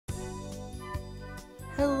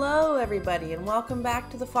Hello everybody and welcome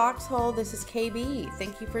back to the Foxhole. This is KB.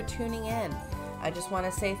 Thank you for tuning in. I just want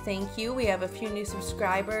to say thank you. We have a few new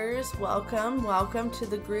subscribers. Welcome to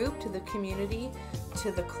the group, to the community,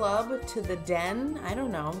 to the club, to the den. I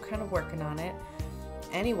don't know, I'm kind of working on it.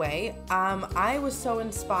 Anyway, I was so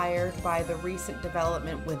inspired by the recent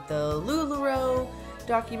development with the LuLaRoe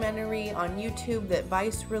documentary on YouTube that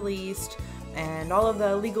Vice released, and all of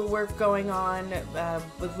the legal work going on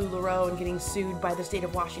with LuLaRoe and getting sued by the state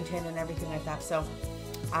of Washington and everything like that. So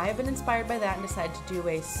I've been inspired by that and decided to do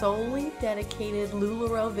a solely dedicated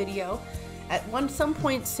LuLaRoe video. At some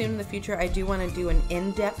point soon in the future, I do want to do an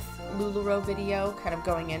in-depth LuLaRoe video, kind of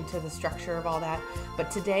going into the structure of all that.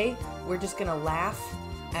 But today, we're just going to laugh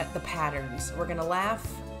at the patterns. We're going to laugh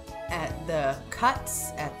at the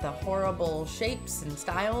cuts, at the horrible shapes and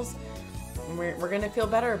styles. We're going to feel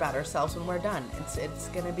better about ourselves when we're done. It's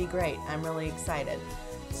going to be great. I'm really excited.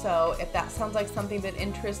 So if that sounds like something that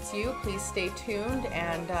interests you, please stay tuned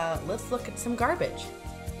and let's look at some garbage.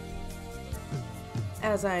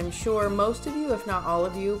 As I'm sure most of you, if not all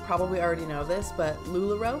of you, probably already know this, but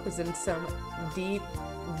LuLaRoe is in some deep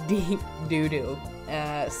doo-doo.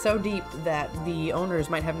 So deep that the owners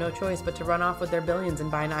might have no choice but to run off with their billions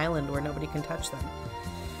and buy an island where nobody can touch them.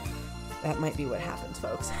 That might be what happens,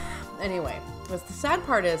 folks. Anyway, the sad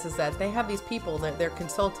part is that they have these people that they're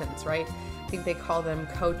consultants, right? I think they call them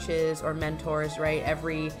coaches or mentors, right?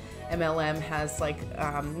 Every MLM has like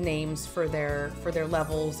names for their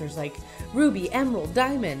levels. There's like Ruby, Emerald,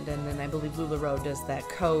 Diamond, and then I believe LuLaRoe does that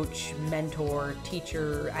coach, mentor,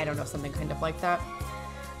 teacher, I don't know, something kind of like that.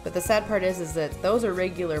 But the sad part is that those are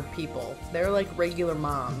regular people. They're like regular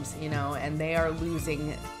moms, you know, and they are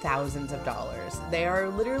losing thousands of dollars. They are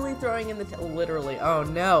literally throwing in the literally, oh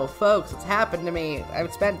no, folks, it's happened to me.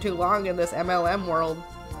 I've spent too long in this MLM world.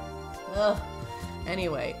 Ugh.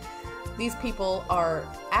 Anyway, these people are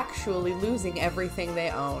actually losing everything they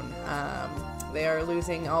own. They are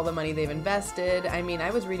losing all the money they've invested. I mean, I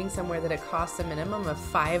was reading somewhere that it costs a minimum of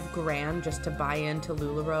 $5,000 just to buy into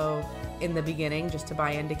LuLaRoe in the beginning, just to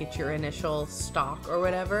buy in to get your initial stock or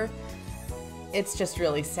whatever. It's just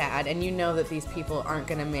really sad. And you know that these people aren't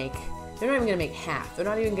going to make, they're not even going to make half. They're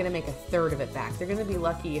not even going to make a third of it back. They're going to be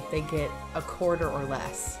lucky if they get a quarter or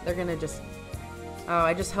less. They're going to just, oh,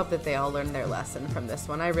 I just hope that they all learn their lesson from this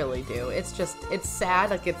one. I really do. It's just, it's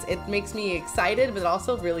sad. Like it makes me excited, but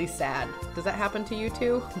also really sad. Does that happen to you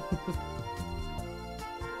too?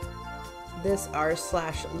 This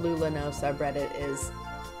r/LuLaNoe subreddit is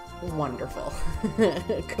wonderful.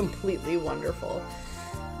 Completely wonderful.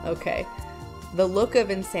 Okay. The Look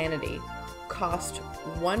of Insanity cost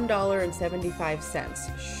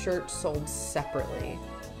 $1.75. Shirt sold separately.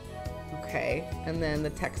 Okay, and then the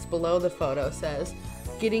text below the photo says,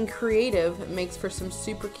 getting creative makes for some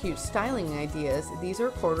super cute styling ideas. These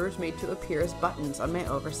are quarters made to appear as buttons on my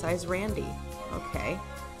oversized Randy. Okay,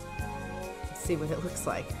 let's see what it looks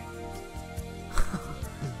like.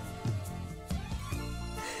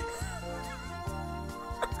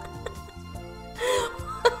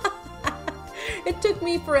 It took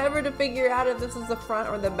me forever to figure out if this is the front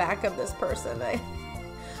or the back of this person.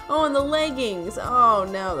 Oh, and the leggings. Oh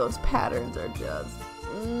no, those patterns are just,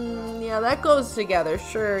 yeah, that goes together.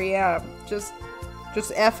 Sure, yeah. Just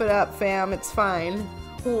F it up, fam. It's fine.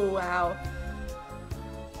 Oh, wow.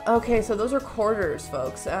 Okay, so those are quarters,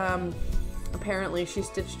 folks. Apparently she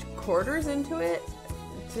stitched quarters into it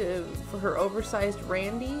for her oversized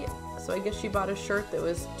Randy. So I guess she bought a shirt that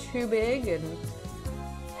was too big and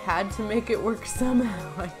had to make it work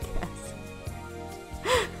somehow, I guess.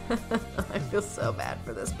 I feel so bad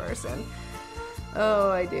for this person. Oh,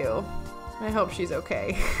 I do. I hope she's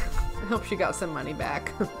okay. I hope she got some money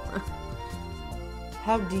back.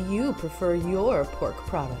 How do you prefer your pork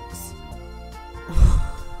products?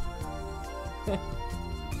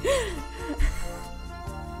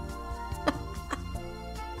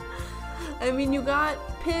 I mean, you got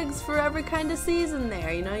pigs for every kind of season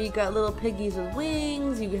there. You know, you got little piggies with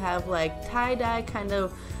wings. You have like tie-dye kind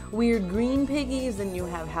of weird green piggies, and you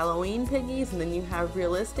have Halloween piggies, and then you have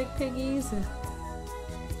realistic piggies.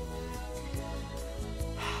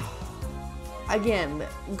 Again,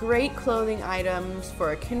 great clothing items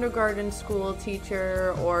for a kindergarten school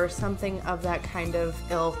teacher or something of that kind of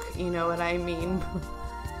ilk, you know what I mean?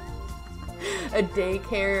 A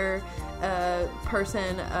daycare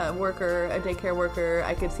person, a daycare worker,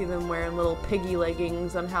 I could see them wearing little piggy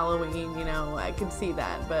leggings on Halloween, you know, I could see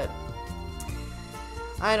that, but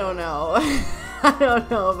I don't know. I don't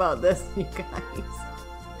know about this, you guys.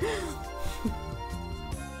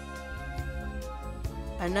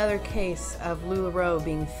 Another case of LuLaRoe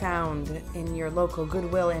being found in your local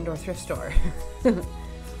Goodwill and or thrift store.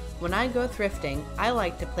 When I go thrifting, I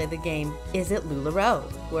like to play the game, Is It LuLaRoe?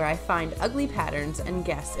 Where I find ugly patterns and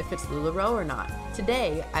guess if it's LuLaRoe or not.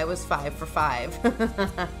 Today, I was 5 for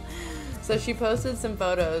 5. So she posted some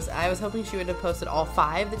photos. I was hoping she would have posted all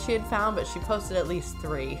 5 that she had found, but she posted at least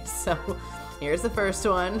 3. So here's the first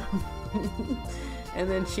one.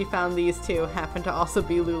 And then she found these 2, happen to also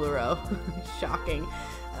be LuLaRoe. Shocking.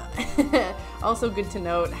 Also good to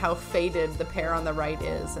note how faded the pair on the right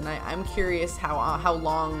is, and I'm curious how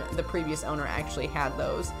long the previous owner actually had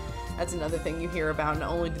those. That's another thing you hear about.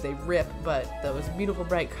 Not only do they rip, but those beautiful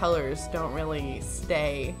bright colors don't really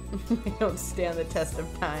stay. They don't stand the test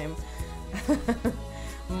of time.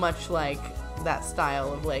 Much like that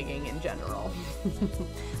style of legging in general.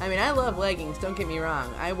 I mean, I love leggings, don't get me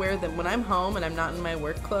wrong. I wear them when I'm home and I'm not in my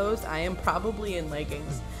work clothes. I am probably in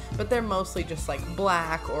leggings, but they're mostly just like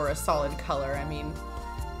black or a solid color. I mean,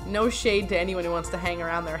 no shade to anyone who wants to hang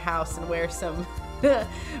around their house and wear some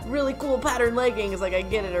really cool patterned leggings, like I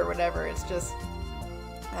get it or whatever. It's just,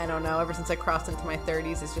 I don't know, ever since I crossed into my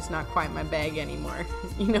 30s, it's just not quite my bag anymore.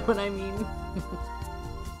 You know what I mean?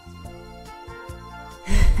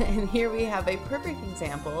 And here we have a perfect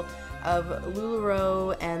example of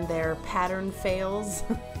LuLaRoe and their pattern fails.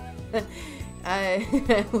 I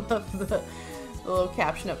love the little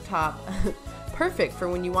caption up top. Perfect for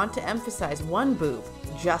when you want to emphasize one boob,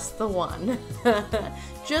 just the one.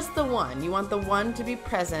 Just the one. You want the one to be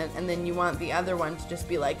present, and then you want the other one to just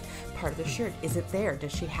be like part of the shirt. Is it there?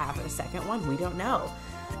 Does she have a second one? We don't know.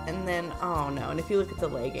 And then, oh no, and if you look at the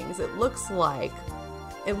leggings, it looks like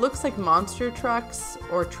monster trucks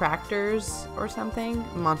or tractors or something.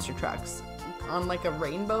 Monster trucks on like a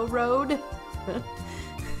rainbow road.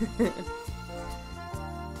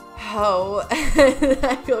 Oh,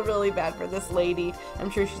 I feel really bad for this lady. I'm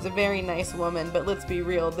sure she's a very nice woman, but let's be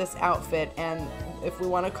real, this outfit, and if we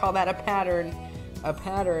want to call that a pattern,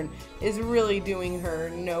 is really doing her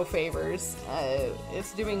no favors.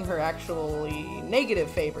 It's doing her actually negative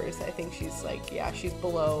favors. I think she's like, yeah, she's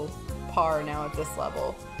below par now at this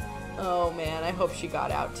level. Oh man, I hope she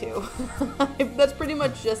got out too. That's pretty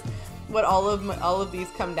much just what all of these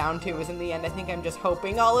come down to, is in the end I think I'm just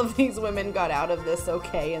hoping all of these women got out of this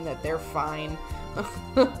okay and that they're fine.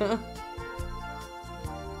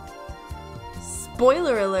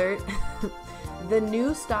 Spoiler alert. The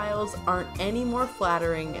new styles aren't any more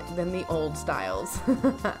flattering than the old styles.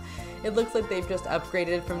 It looks like they've just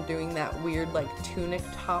upgraded from doing that weird like tunic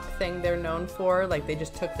top thing they're known for. Like they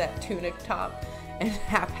just took that tunic top and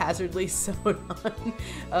haphazardly sewed on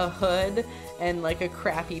a hood and like a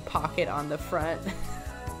crappy pocket on the front.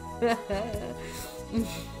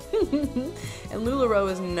 And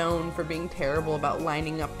LuLaRoe is known for being terrible about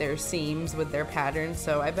lining up their seams with their patterns,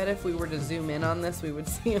 so I bet if we were to zoom in on this, we would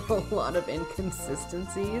see a lot of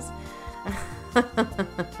inconsistencies.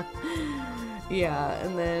 Yeah,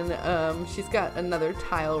 and then she's got another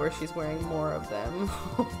tile where she's wearing more of them.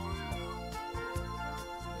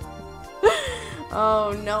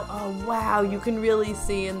 Oh no, oh wow, you can really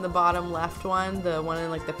see in the bottom left one, the one in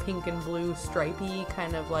like the pink and blue stripey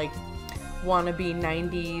kind of like wannabe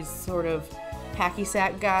 90s sort of hacky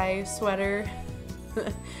sack guy sweater.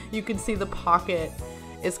 You can see the pocket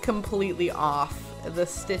is completely off. The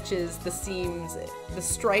stitches, the seams, the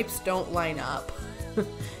stripes don't line up.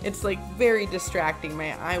 It's like very distracting.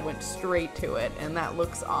 My eye went straight to it and that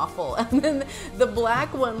looks awful. And then the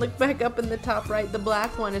black one, look back up in the top right, the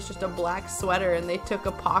black one is just a black sweater and they took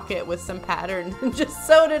a pocket with some pattern and just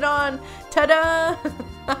sewed it on. Ta-da!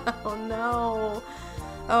 Oh no.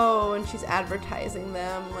 Oh, and she's advertising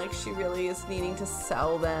them like she really is needing to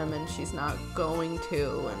sell them and she's not going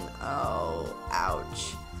to, and oh,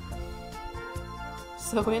 ouch.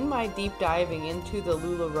 So in my deep diving into the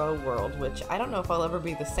LuLaRoe world, which I don't know if I'll ever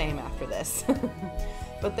be the same after this,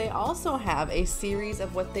 but they also have a series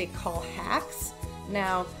of what they call hacks.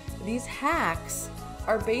 Now, these hacks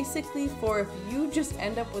are basically for if you just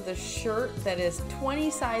end up with a shirt that is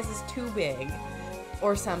 20 sizes too big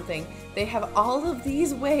or something, they have all of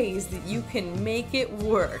these ways that you can make it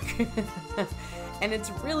work. And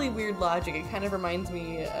it's really weird logic. It kind of reminds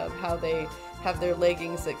me of how they have their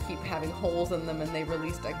leggings that keep having holes in them, and they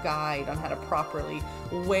released a guide on how to properly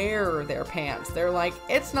wear their pants. They're like,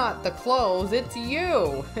 it's not the clothes, it's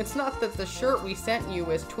you. It's not that the shirt we sent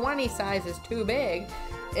you is 20 sizes too big.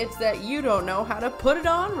 It's that you don't know how to put it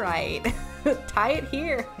on right. Tie it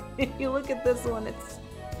here. If you look at this one, it's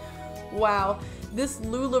wow. This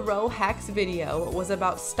LuLaRoe hacks video was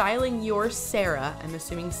about styling your Sarah. I'm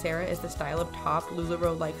assuming Sarah is the style of top.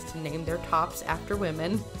 LuLaRoe likes to name their tops after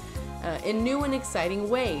women. In new and exciting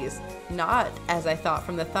ways. Not, as I thought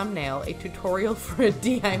from the thumbnail, a tutorial for a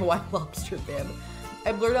DIY lobster bib.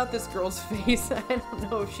 I blurred out this girl's face. I don't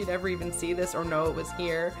know if she'd ever even see this or know it was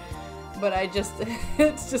here, but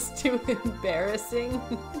it's just too embarrassing.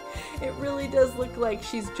 It really does look like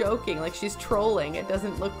she's joking, like she's trolling. It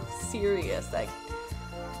doesn't look serious.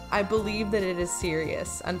 I believe that it is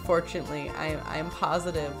serious. Unfortunately, I'm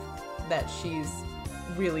positive that she's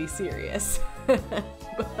really serious.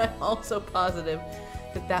 But I'm also positive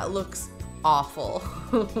that that looks awful.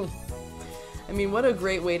 I mean, what a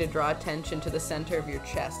great way to draw attention to the center of your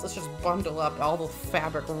chest. Let's just bundle up all the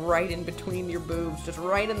fabric right in between your boobs, just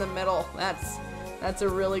right in the middle. That's a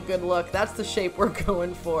really good look. That's the shape we're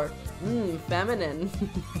going for. Feminine.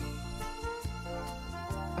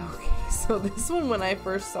 So this one, when I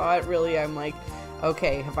first saw it, really, I'm like,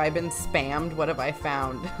 okay, have I been spammed? What have I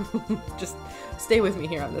found? Just stay with me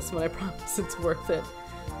here on this one. I promise it's worth it.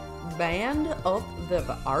 Band up the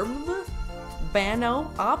arb, bano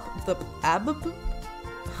up the ab,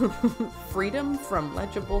 freedom from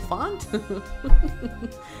legible font.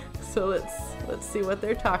 So let's see what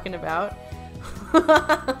they're talking about.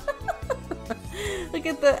 Look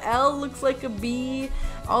at the L, looks like a B.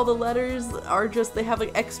 All the letters are just, they have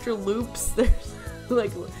like extra loops. There's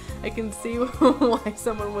like, I can see why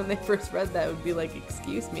someone, when they first read that, would be like,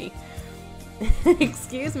 excuse me.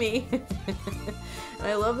 Excuse me. And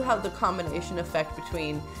I love how the combination effect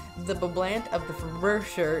between the beblant of the fur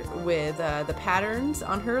shirt with the patterns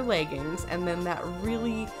on her leggings, and then that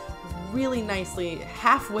really, really nicely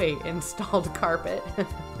halfway installed carpet.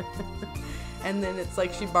 And then it's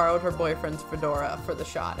like she borrowed her boyfriend's fedora for the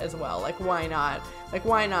shot as well. Like, why not? Like,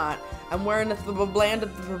 why not? I'm wearing the bland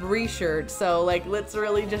of the Brie shirt, so like, let's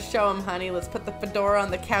really just show him, honey. Let's put the fedora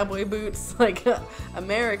on the cowboy boots. Like,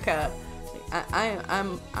 America.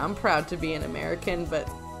 I'm proud to be an American, but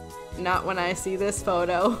not when I see this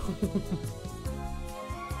photo.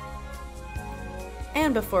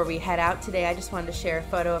 And before we head out today, I just wanted to share a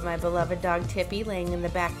photo of my beloved dog Tippy laying in the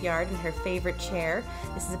backyard in her favorite chair.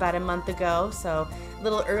 This is about a month ago, so a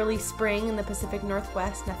little early spring in the Pacific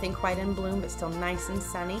Northwest, nothing quite in bloom, but still nice and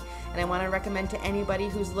sunny. And I want to recommend to anybody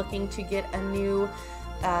who's looking to get a new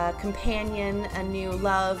companion, a new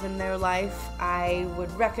love in their life, I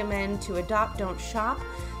would recommend to adopt, don't shop.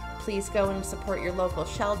 Please go and support your local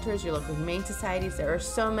shelters, your local humane societies. There are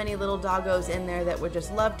so many little doggos in there that would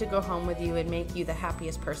just love to go home with you and make you the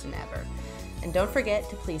happiest person ever. And don't forget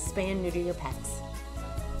to please spay and neuter your pets.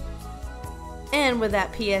 And with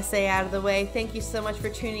that PSA out of the way, thank you so much for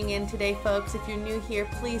tuning in today, folks. If you're new here,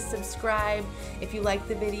 please subscribe. If you like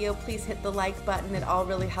the video, please hit the like button. It all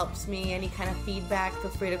really helps me. Any kind of feedback,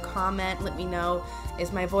 feel free to comment. Let me know,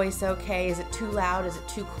 is my voice okay? Is it too loud? Is it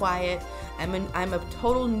too quiet? I'm a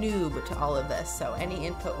total noob to all of this, so any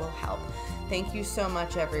input will help. Thank you so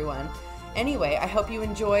much, everyone. Anyway, I hope you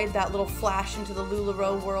enjoyed that little flash into the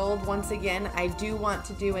LuLaRoe world. Once again, I do want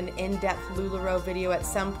to do an in-depth LuLaRoe video at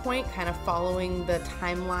some point, kind of following the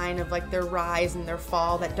timeline of like their rise and their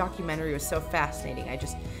fall. That documentary was so fascinating.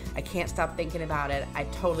 I can't stop thinking about it. I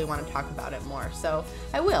totally want to talk about it more. So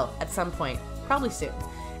I will at some point, probably soon.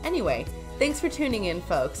 Anyway, thanks for tuning in,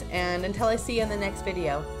 folks. And until I see you in the next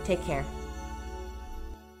video, take care.